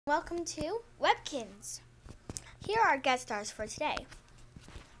Welcome to Webkinz. Here are our guest stars for today.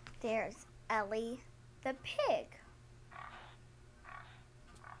 There's Ellie the pig,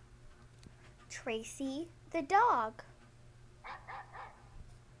 Tracy the dog,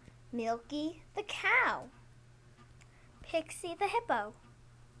 Milky the cow, Pixie the hippo,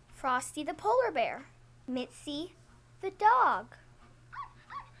 Frosty the polar bear, Mitzi the dog,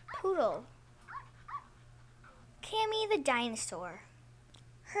 Poodle, Cammy the dinosaur,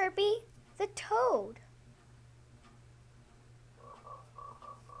 Herbie the toad,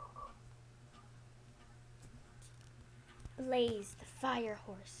 Blaze the fire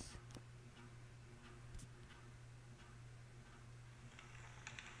horse,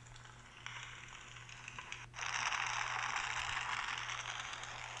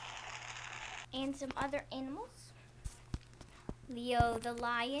 and some other animals. Leo the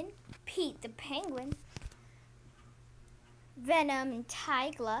lion, Pete the penguin, Venom and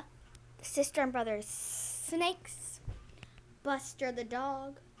Tigla, the sister and brother snakes, Buster the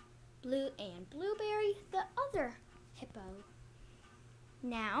dog, Blue and Blueberry the other hippo.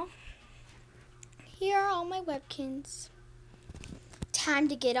 Now, here are all my Webkinz. Time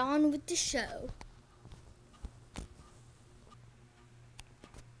to get on with the show.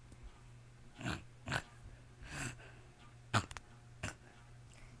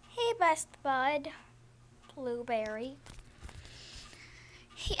 Hey, best bud, Blueberry.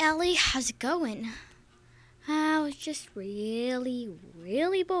 Hey, Ellie, how's it going? I was just really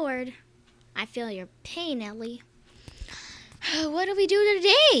bored. I feel your pain, Ellie. What do we do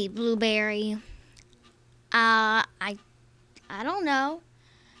today, Blueberry? I don't know.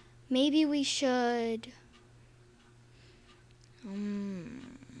 Maybe we should.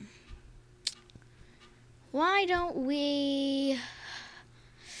 Why don't we?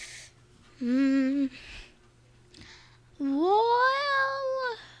 Well,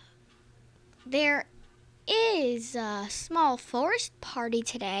 there is a small forest party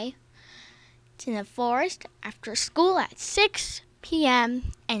today. It's in the forest after school at 6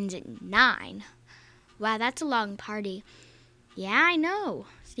 p.m. ends at 9. Wow, that's a long party. Yeah, I know.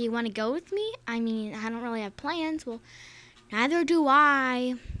 So you want to go with me? I mean, I don't really have plans. Well, neither do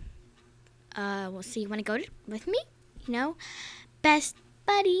I. We'll see. You want to go with me? You know, best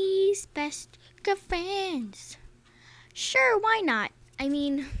buddies, best girlfriends. Sure, why not? I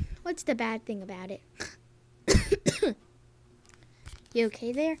mean, what's the bad thing about it? You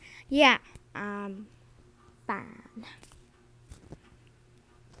okay there? Yeah, fine.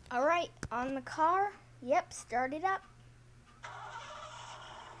 All right, on the car. Yep, start it up.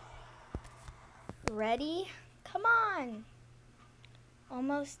 Ready? Come on.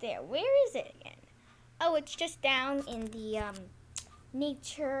 Almost there. Where is it again? Oh, it's just down in the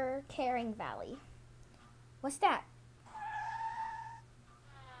nature caring valley. What's that?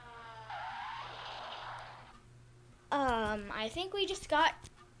 I think we just got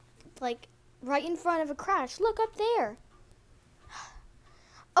like right in front of a crash. Look up there.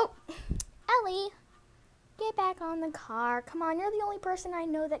 Oh, Ellie, get back on the car. Come on, you're the only person I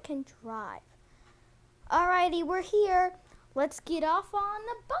know that can drive. Alrighty, we're here. Let's get off on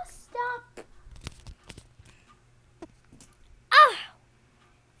the bus stop. Ah,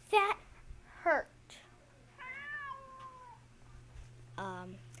 that hurt.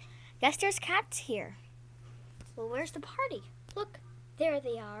 Guess there's cats here. Well, where's the party? Look, there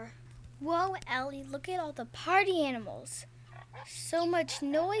they are. Whoa, Ellie, look at all the party animals. So much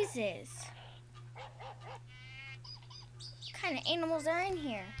noises. What kind of animals are in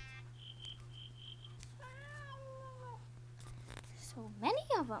here? So many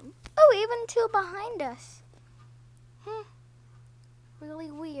of them. Oh, even two behind us.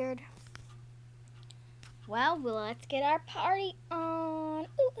 Really weird. Well, let's get our party on.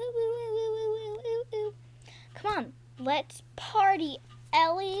 Ooh, ooh, ooh, ooh, ooh, ooh, ooh, ooh. Come on, let's party,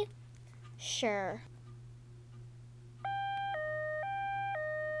 Ellie. Sure.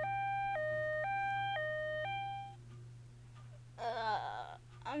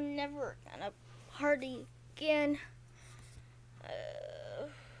 I'm never gonna party again.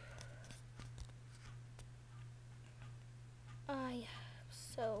 I'm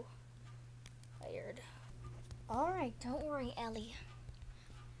so tired. Alright, don't worry, Ellie.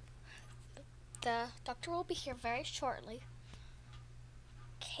 The doctor will be here very shortly.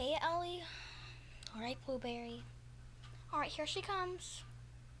 Okay, Ellie? Alright, Blueberry. Alright, here she comes.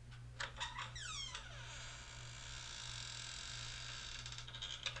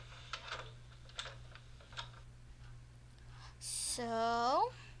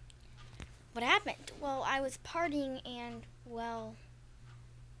 So, what happened? Well, I was partying and, well,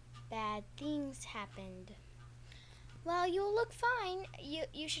 bad things happened. Well, you'll look fine.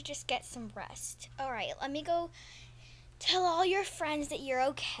 You should just get some rest. All right, let me go tell all your friends that you're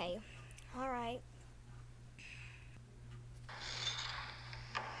okay. All right.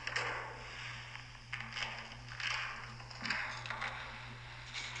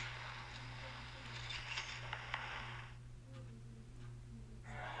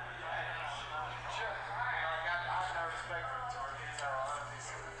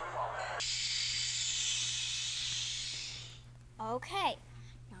 Okay.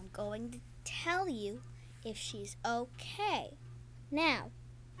 Now I'm going to tell you if she's okay. Now,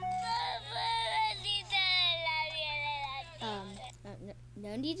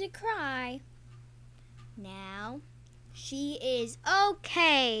 no need to cry. Now, she is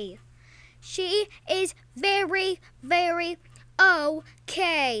okay. She is very, very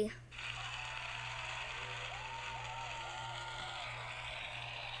okay.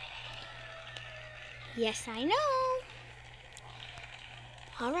 Yes, I know.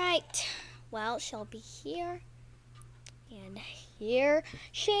 All right. Well, she'll be here. And here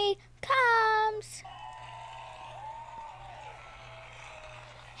she comes.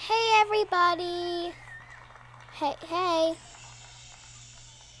 Hey, everybody. Hey, hey.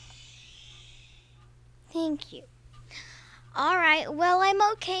 Thank you. All right. Well, I'm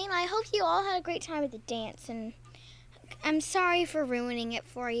okay, and I hope you all had a great time at the dance. And I'm sorry for ruining it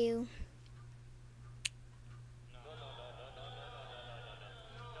for you.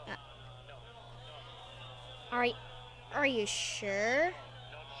 Are you sure?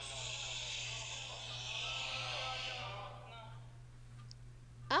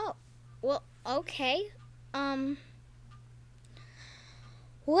 Oh, well, okay. Um,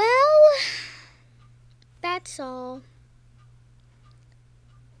 well, that's all.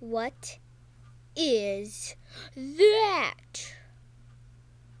 What is that?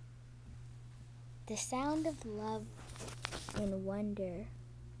 The sound of love and wonder.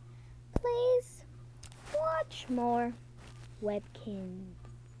 Please watch more webkinz.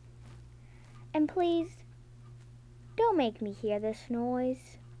 And please don't make me hear this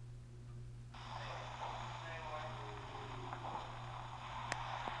noise.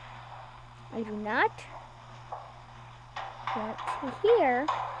 I do not want to hear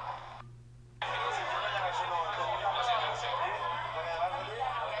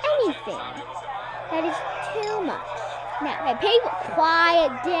anything that is too much. Now, hey, people,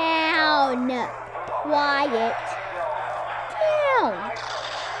 quiet down. Quiet down.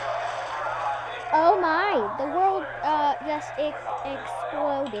 Oh my, the world just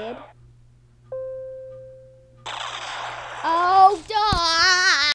exploded. Oh, duh.